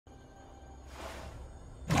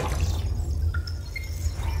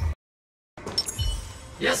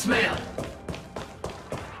Yes, ma'am.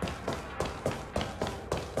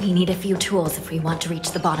 We need a few tools if we want to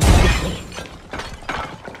reach the bottom quickly.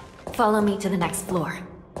 Follow me to the next floor.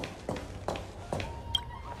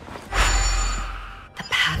 The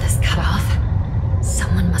path is cut off.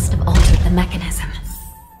 Someone must have altered the mechanism.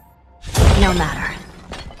 No matter.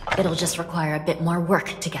 It'll just require a bit more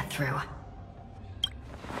work to get through.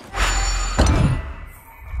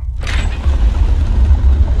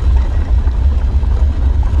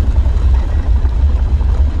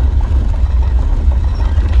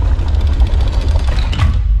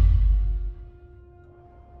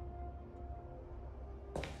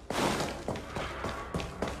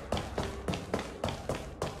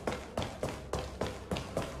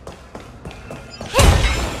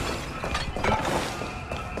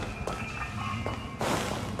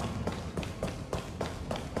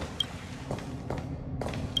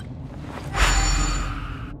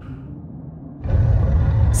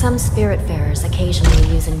 Some Spiritfarers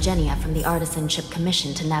occasionally use ingenia from the Artisanship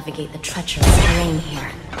Commission to navigate the treacherous terrain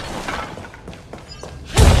here.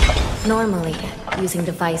 Normally, using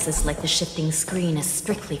devices like the shifting screen is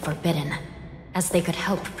strictly forbidden, as they could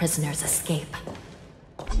help prisoners escape.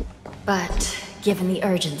 But, given the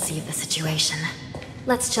urgency of the situation,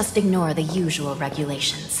 let's just ignore the usual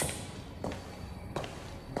regulations.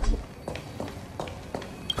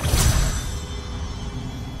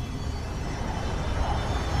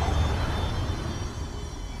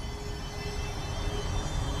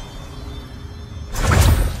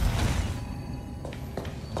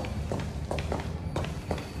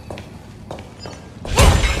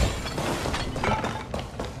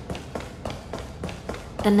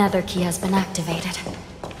 The nether key has been activated.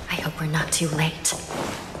 I hope we're not too late.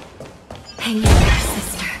 Hang in there,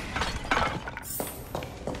 sister.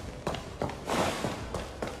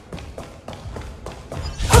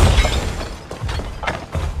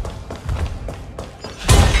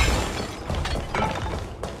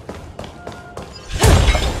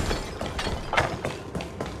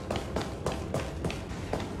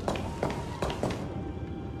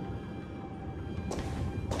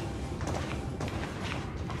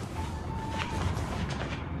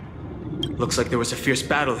 Looks like there was a fierce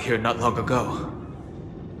battle here not long ago.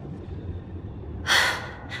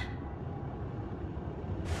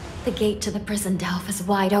 The gate to the prison delve is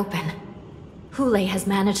wide open. Hulei has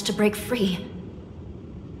managed to break free.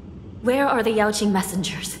 Where are the Yaoqing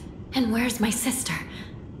messengers? And where's my sister?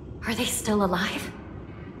 Are they still alive?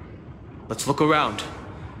 Let's look around.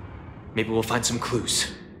 Maybe we'll find some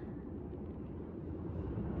clues.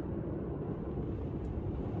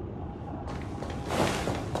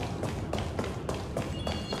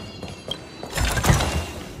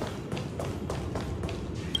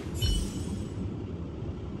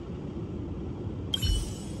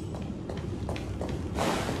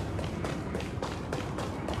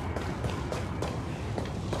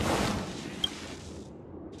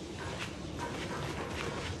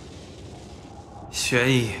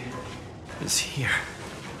 Xue is here.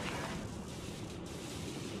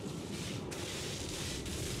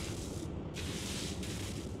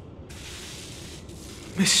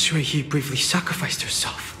 Miss Xue briefly sacrificed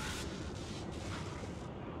herself.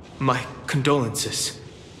 My condolences,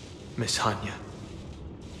 Miss Hanya.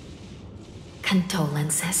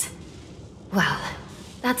 Condolences? Well,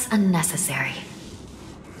 that's unnecessary.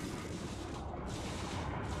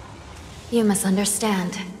 You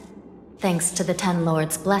misunderstand. Thanks to the Ten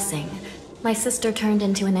Lords' blessing, my sister turned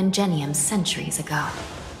into an ingenium centuries ago.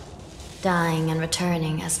 Dying and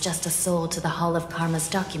returning as just a soul to the Hall of Karma's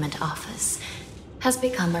document office has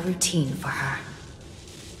become a routine for her.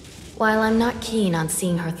 While I'm not keen on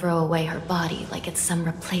seeing her throw away her body like it's some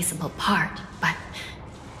replaceable part, but...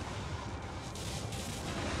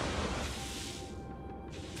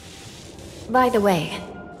 By the way,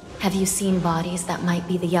 have you seen bodies that might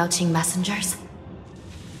be the Yaoqing messengers?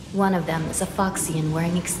 One of them is a Foxian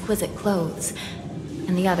wearing exquisite clothes,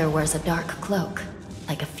 and the other wears a dark cloak,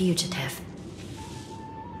 like a fugitive.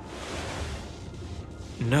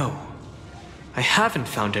 No. I haven't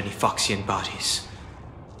found any Foxian bodies.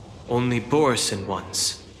 Only Borisin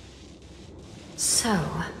ones. So,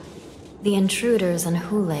 the intruders and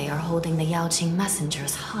Hulei are holding the Yaoqing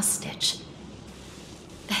messengers hostage.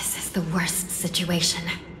 This is the worst situation.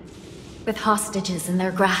 With hostages in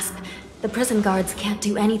their grasp, the prison guards can't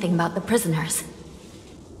do anything about the prisoners.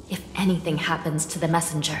 If anything happens to the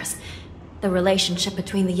messengers, the relationship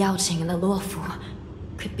between the Yaoqing and the Luofu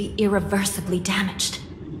could be irreversibly damaged.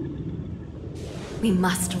 We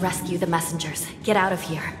must rescue the messengers, get out of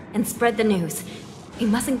here, and spread the news. We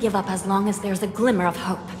mustn't give up as long as there's a glimmer of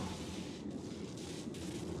hope.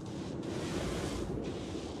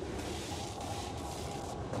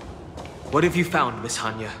 What have you found, Miss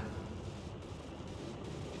Hanya?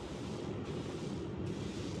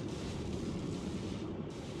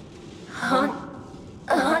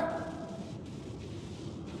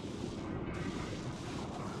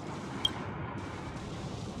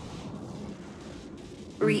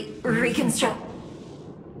 Reconstruct.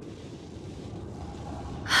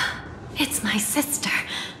 It's my sister.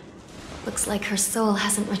 Looks like her soul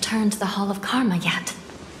hasn't returned to the Hall of Karma yet.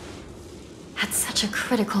 At such a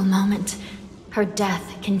critical moment, her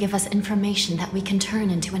death can give us information that we can turn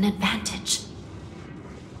into an advantage.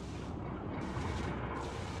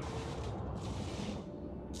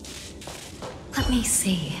 Let me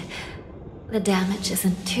see. The damage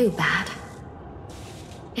isn't too bad.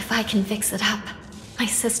 If I can fix it up, my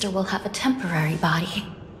sister will have a temporary body.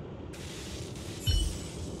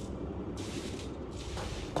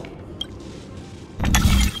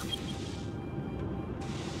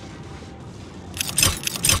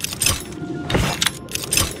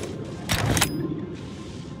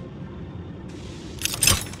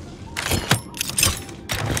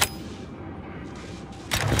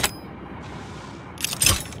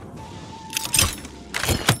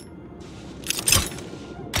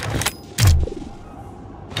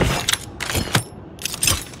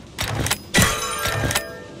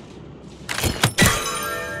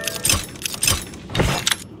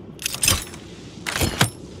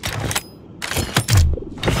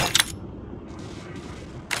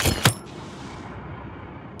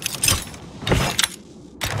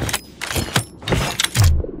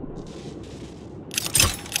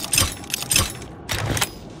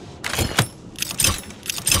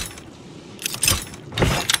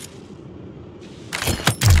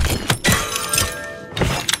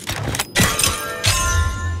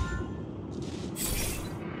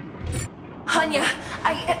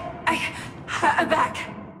 I'm back.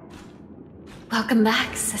 Welcome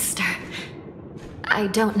back, sister. I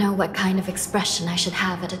don't know what kind of expression I should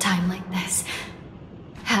have at a time like this.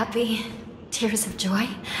 Happy? Tears of joy?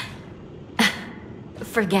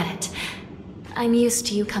 Forget it. I'm used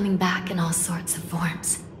to you coming back in all sorts of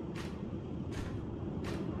forms.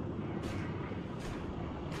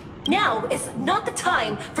 Now is not the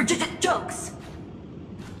time for jokes.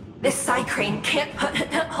 This side crane can't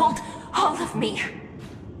hold all of me.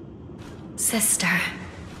 Sister,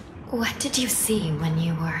 what did you see when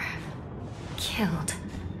you were killed?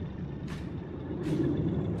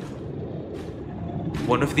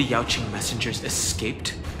 One of the Yaoqing messengers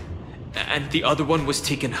escaped, and the other one was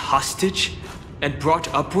taken hostage and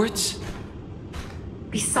brought upwards?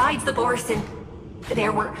 Besides the Borison,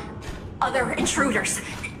 there were other intruders.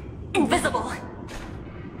 Invisible.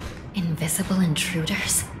 Invisible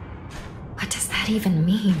intruders? What does that even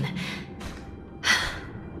mean?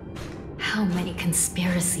 How many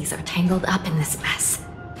conspiracies are tangled up in this mess?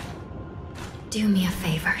 Do me a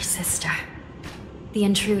favor, sister. The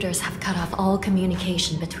intruders have cut off all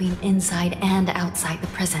communication between inside and outside the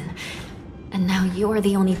prison. And now you're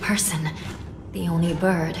the only person, the only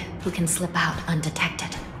bird, who can slip out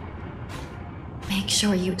undetected. Make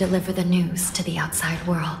sure you deliver the news to the outside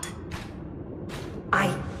world.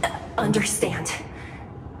 I understand.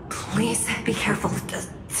 Please be careful,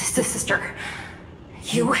 sister.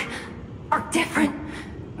 You are different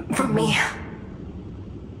from me.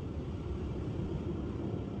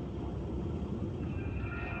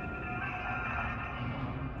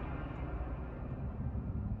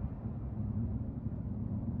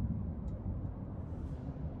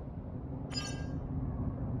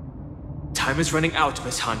 Time is running out,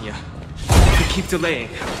 Miss Hanya. If we keep delaying,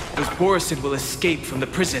 those Borison will escape from the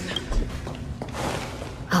prison.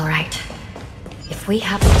 All right. If we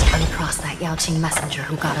happen to come across that Yaoqing messenger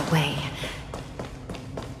who got away...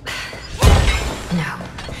 No.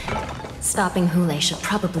 Stopping Hule should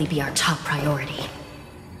probably be our top priority.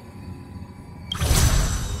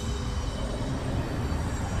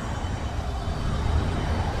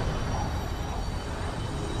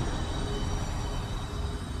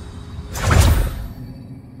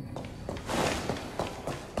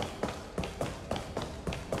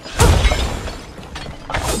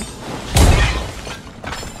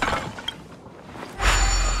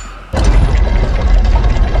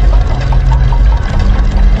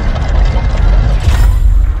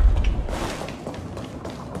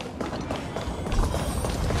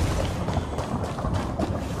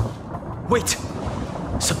 Wait!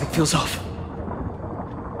 Something feels off.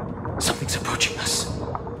 Something's approaching us.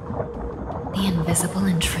 The invisible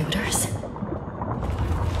intruders?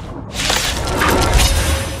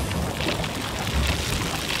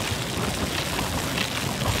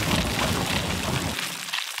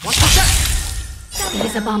 What was that? These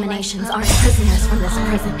These abominations aren't prisoners from this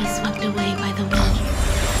prison. Be swept away by the wind.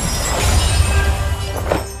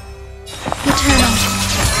 Eternal.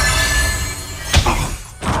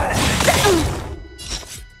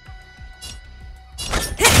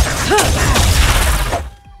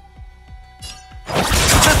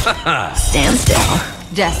 Stand still.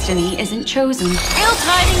 Destiny isn't chosen. Ill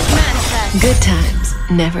tidings manifest. Good times.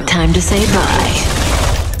 Never time to say bye.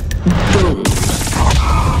 Boom.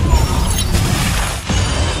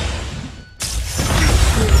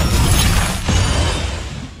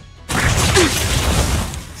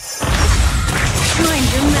 Mind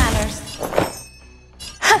your manners.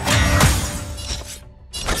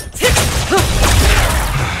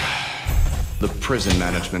 The prison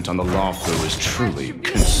management on the Luofu is truly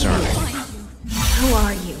concerning. Who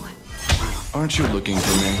are you? Aren't you looking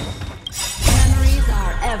for me? Memories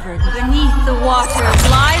are ever. Beneath the waters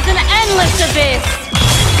lies an endless abyss.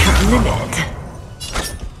 Cut in the net.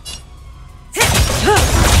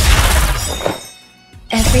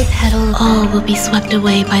 Every petal, all will be swept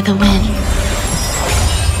away by the wind.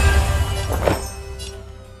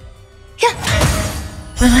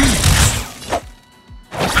 Relax.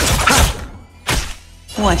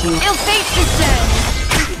 What do you? Ill fate descend.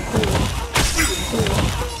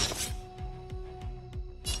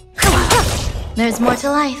 There's more to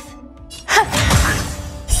life.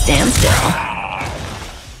 Stand still.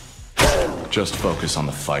 Just focus on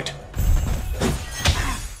the fight.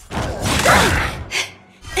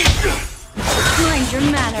 Mind your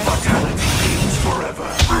manners.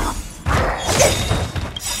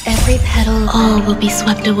 Every petal, all will be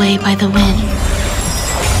swept away by the wind.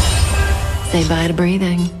 Say bye to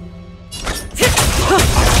breathing.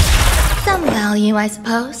 Some value, I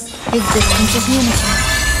suppose. Existence is unity.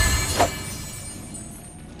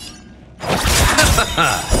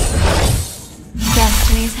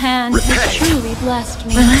 Destiny's hand has truly blessed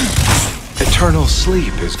me. Relax. Eternal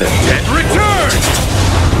sleep is the dead return!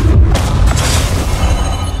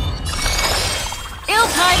 Ill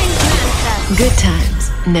tidings manifest. Good times.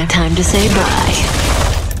 Never time to say bye.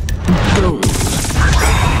 Boom.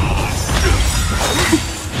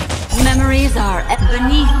 Memories are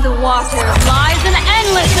beneath the waters lies an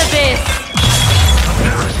endless abyss.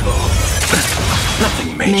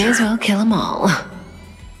 Nothing major. May as well kill them all.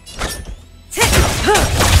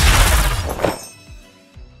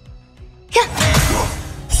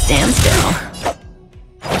 Stand still.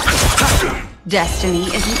 Destiny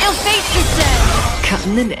is an ill fate descend. Cut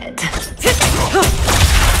in the net.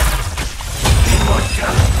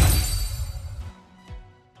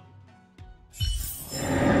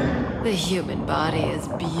 The human body is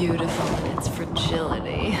beautiful in its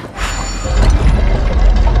fragility.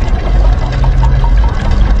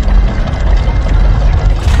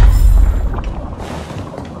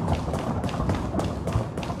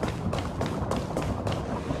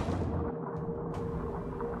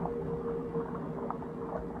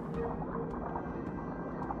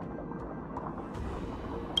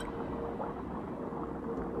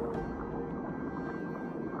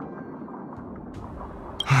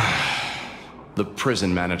 The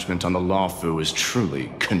prison management on the Luofu is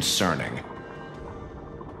truly concerning.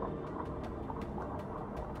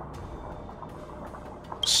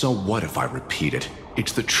 So what if I repeat it?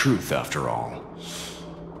 It's the truth after all.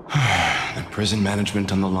 The prison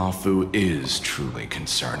management on the Luofu is truly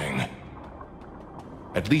concerning.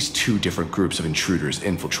 At least 2 different groups of intruders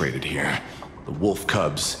infiltrated here. The wolf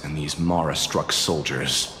cubs and these Mara-struck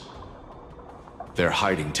soldiers. Their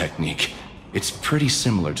hiding technique, it's pretty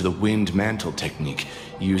similar to the wind mantle technique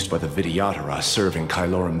used by the Vidyadhara serving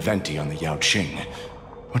Kailorum Venti on the Yaoqing.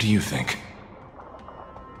 What do you think?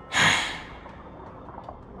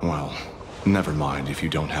 Well, never mind if you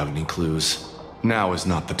don't have any clues. Now is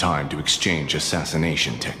not the time to exchange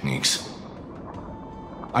assassination techniques.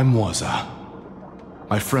 I'm Waza.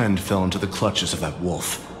 My friend fell into the clutches of that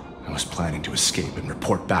wolf. I was planning to escape and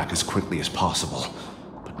report back as quickly as possible,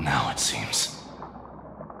 but now it seems...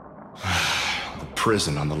 The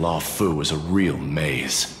prison on the Luofu is a real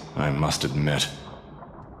maze, I must admit.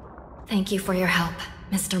 Thank you for your help,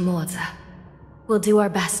 Mr. Moza. We'll do our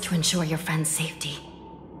best to ensure your friend's safety.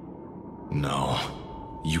 No,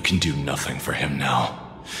 you can do nothing for him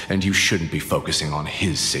now, and you shouldn't be focusing on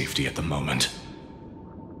his safety at the moment.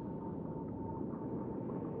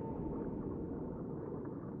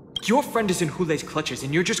 Your friend is in Hulei's clutches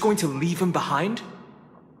and you're just going to leave him behind?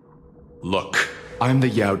 Look, I'm the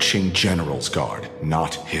Yaoqing General's guard,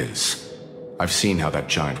 not his. I've seen how that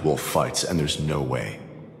giant wolf fights, and there's no way.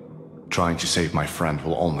 Trying to save my friend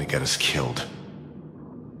will only get us killed.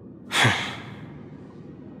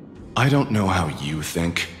 I don't know how you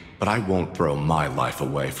think, but I won't throw my life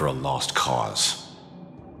away for a lost cause.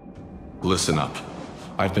 Listen up.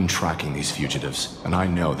 I've been tracking these fugitives, and I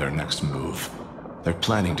know their next move. They're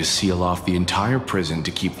planning to seal off the entire prison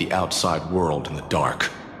to keep the outside world in the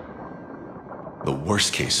dark. The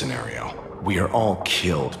worst-case scenario, we are all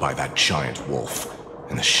killed by that giant wolf,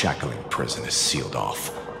 and the shackling prison is sealed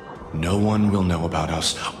off. No one will know about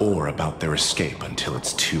us or about their escape until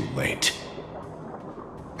it's too late.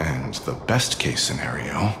 And the best-case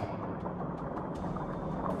scenario...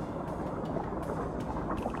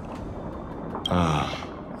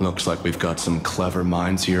 looks like we've got some clever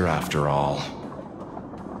minds here after all.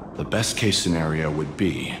 The best-case scenario would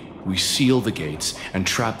be we seal the gates and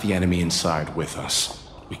trap the enemy inside with us.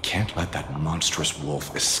 We can't let that monstrous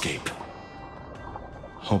wolf escape.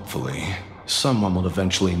 Hopefully, someone will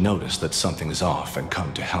eventually notice that something is off and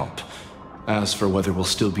come to help. As for whether we'll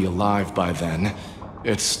still be alive by then,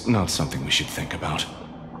 it's not something we should think about.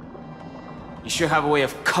 You sure have a way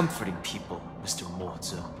of comforting people, Mr.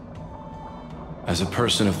 Mozi. As a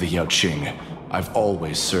person of the Yaoqing, I've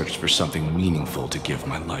always searched for something meaningful to give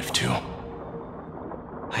my life to.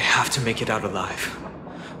 I have to make it out alive.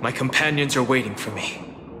 My companions are waiting for me.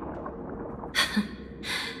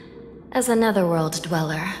 As a netherworld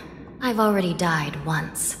dweller, I've already died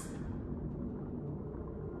once.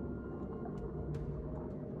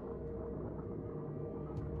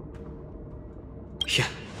 Yeah.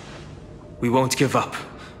 We won't give up.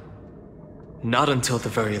 Not until the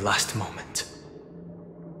very last moment.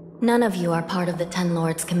 None of you are part of the Ten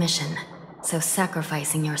Lords' commission, so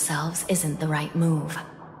sacrificing yourselves isn't the right move.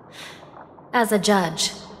 As a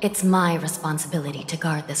judge, it's my responsibility to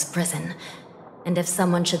guard this prison, and if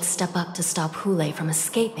someone should step up to stop Hule from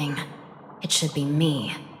escaping, it should be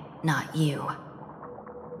me, not you.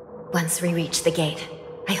 Once we reach the gate,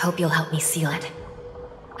 I hope you'll help me seal it.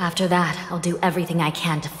 After that, I'll do everything I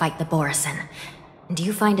can to fight the Borisin, and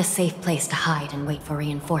you find a safe place to hide and wait for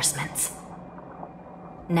reinforcements.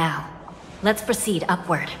 Now, let's proceed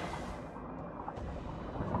upward.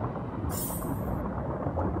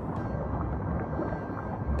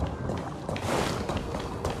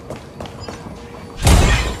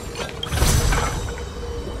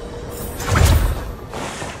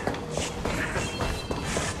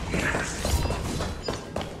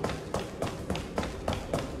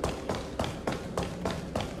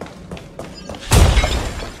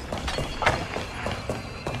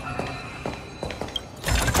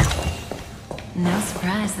 No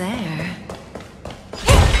surprise there.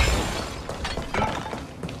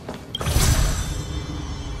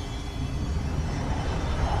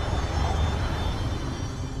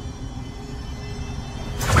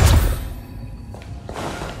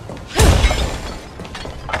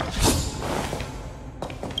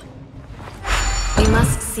 We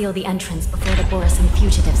must seal the entrance before the Borisin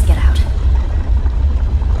fugitives get out.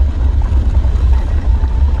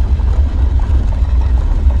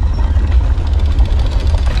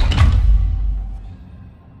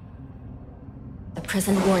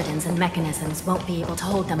 Prison wardens and mechanisms won't be able to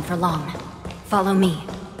hold them for long. Follow me.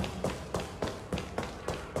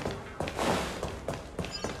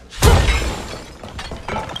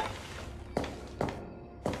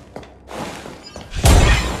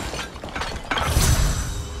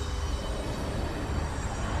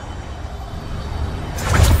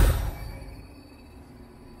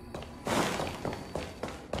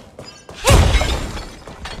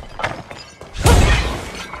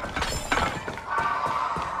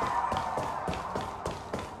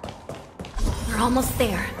 Almost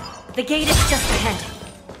there. The gate is just ahead.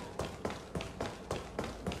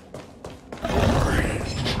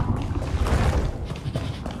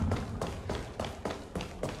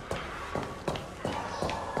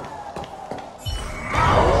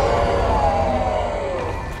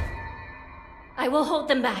 I will hold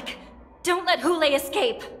them back. Don't let Hule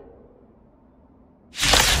escape.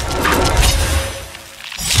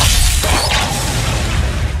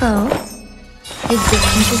 Oh,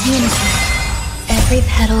 existence is unison. Every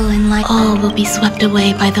petal in life, all will be swept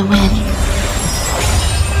away by the wind.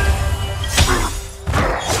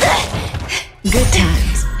 Good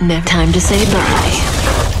times. Never time to say bye.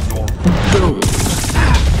 Boom.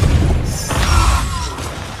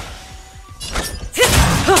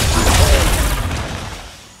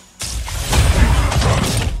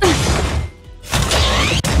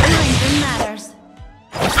 Nothing matters.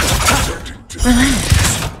 Relax.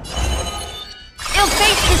 You'll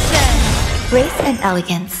face yourself. Grace and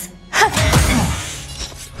elegance.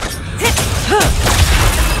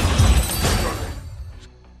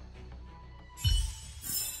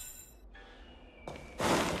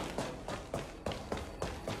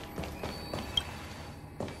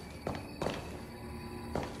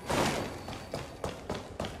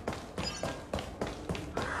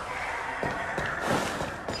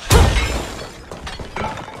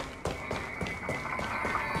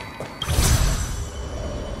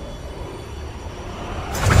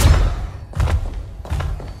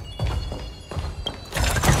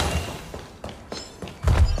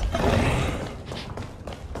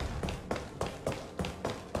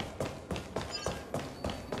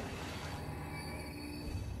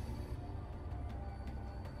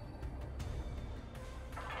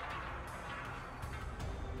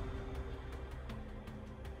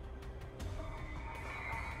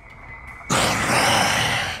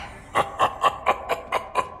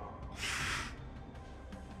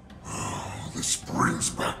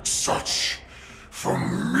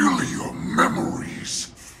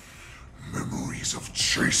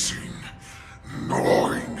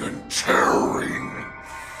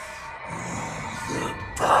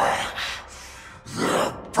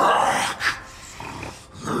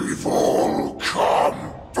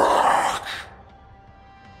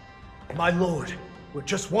 My lord, we're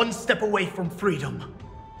just one step away from freedom.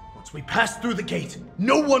 Once we pass through the gate,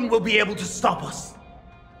 no one will be able to stop us.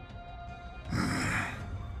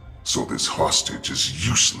 So this hostage is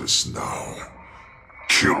useless now.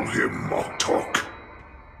 Kill him, Moktok.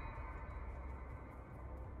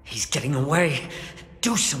 He's getting away.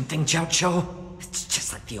 Do something, Xianzhou. It's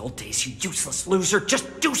just like the old days, you useless loser.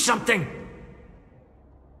 Just do something!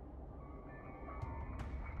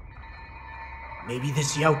 Maybe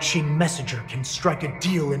this Yaoqing messenger can strike a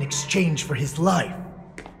deal in exchange for his life.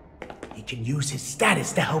 He can use his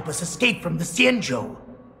status to help us escape from the Xianzhou.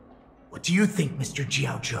 What do you think, Mr.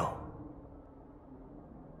 Xiaozhou?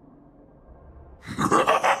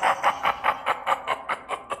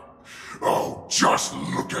 Oh, just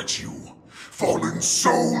look at you. Fallen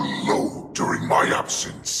so low during my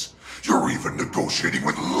absence. You're even negotiating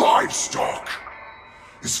with livestock.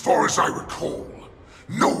 As far as I recall,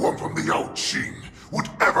 no one from the Yaoqing would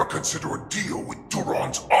ever consider a deal with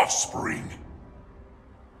Duran's offspring.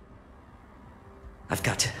 I've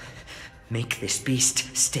got to make this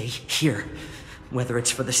beast stay here, whether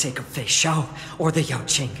it's for the sake of Fei Xiao or the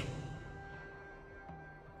Yaoqing.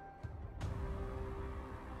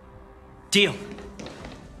 Deal.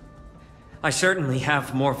 I certainly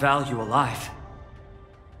have more value alive.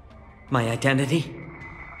 My identity,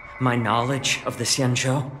 my knowledge of the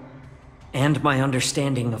Xianzhou, and my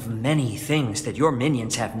understanding of many things that your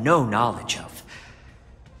minions have no knowledge of.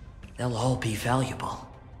 They'll all be valuable.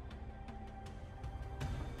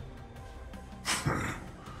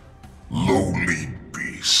 Lowly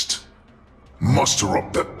beast. Muster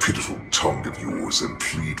up that pitiful tongue of yours and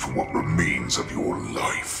plead for what remains of your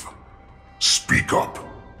life. Speak up.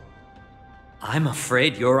 I'm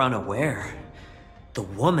afraid you're unaware. The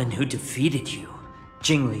woman who defeated you,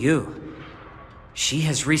 Jing Liu, she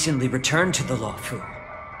has recently returned to the Luofu.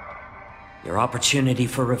 Your opportunity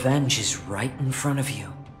for revenge is right in front of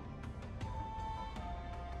you.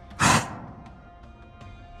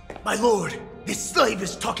 My lord, this slave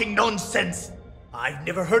is talking nonsense. I've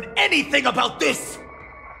never heard anything about this.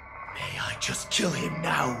 May I just kill him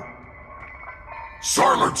now?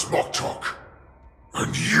 Silence, Moktok!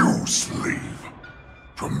 And you, slave.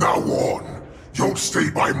 From now on, you'll stay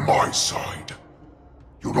by my side.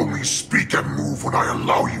 You'll only speak and move when I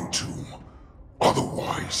allow you to.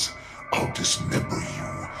 Otherwise, I'll dismember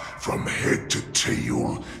you from head to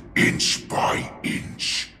tail, inch by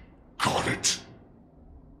inch. Got it?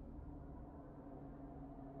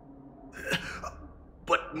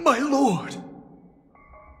 But my lord...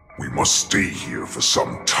 We must stay here for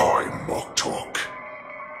some time, Moktok.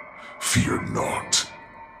 Fear not.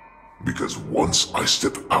 Because once I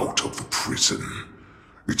step out of the prison,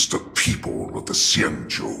 it's the people of the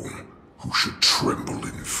Xianzhou who should tremble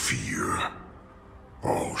in fear.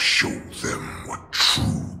 I'll show them what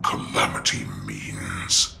true calamity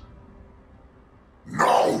means.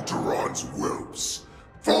 Now, Duran's whelps,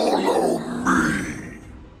 follow me!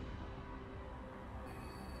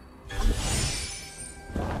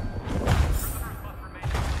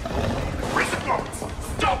 Prison guards!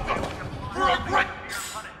 Stop them! For a great...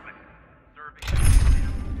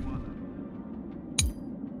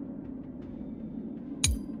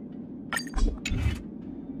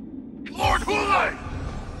 Lord Hule!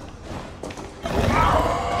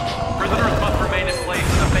 Prisoners must remain in place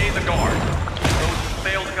and obey the guard. Those who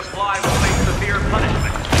fail to comply will face severe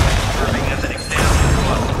punishment, serving as an example to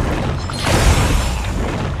others.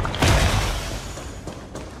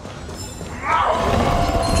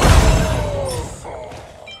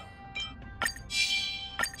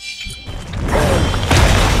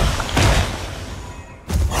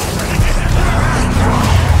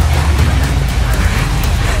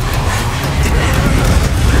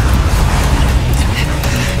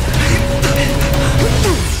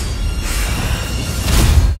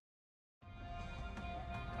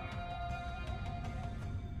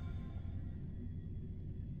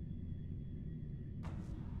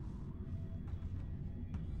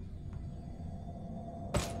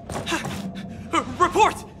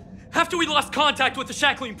 Report! After we lost contact with the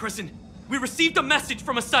Shackling prison, we received a message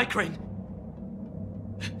from a Psycrane.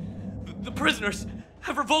 The prisoners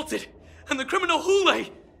have revolted, and the criminal Hule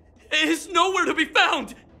is nowhere to be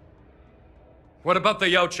found! What about the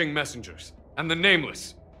Yaoqing messengers? And the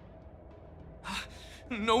Nameless?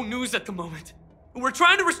 No news at the moment. We're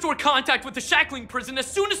trying to restore contact with the Shackling prison as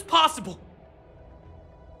soon as possible.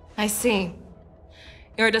 I see.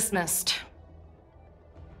 You're dismissed.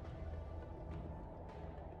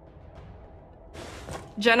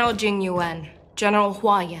 General Jing Yuan, General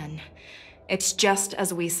Hua Yan. It's just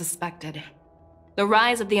as we suspected. The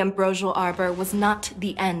rise of the Ambrosial Arbor was not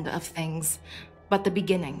the end of things, but the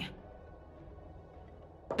beginning.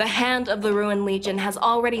 The hand of the Ruined Legion has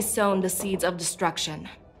already sown the seeds of destruction.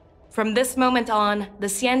 From this moment on, the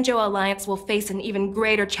Xianzhou Alliance will face an even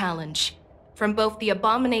greater challenge, from both the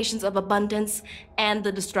abominations of abundance and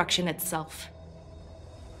the destruction itself.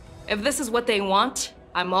 If this is what they want,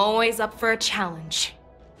 I'm always up for a challenge.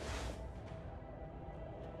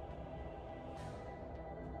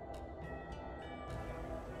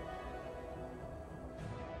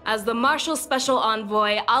 As the Marshal Special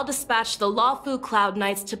Envoy, I'll dispatch the Luofu Cloud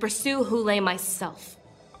Knights to pursue Hulei myself.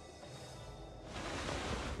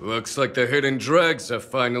 Looks like the hidden dregs have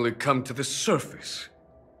finally come to the surface.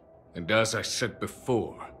 And as I said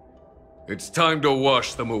before, it's time to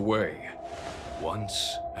wash them away,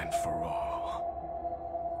 once and for all.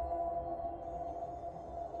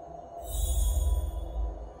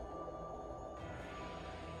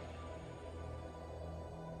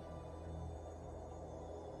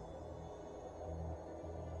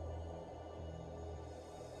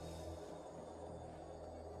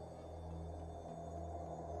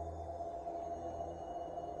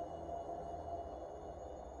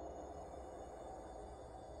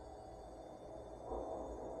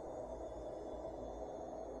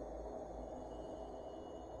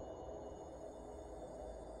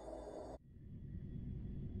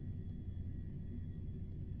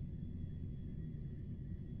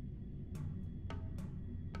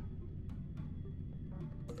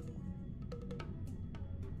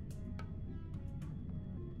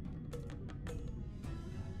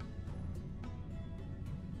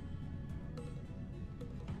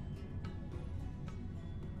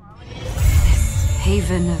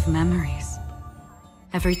 Haven of memories.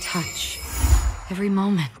 Every touch, every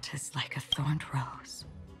moment is like a thorned rose.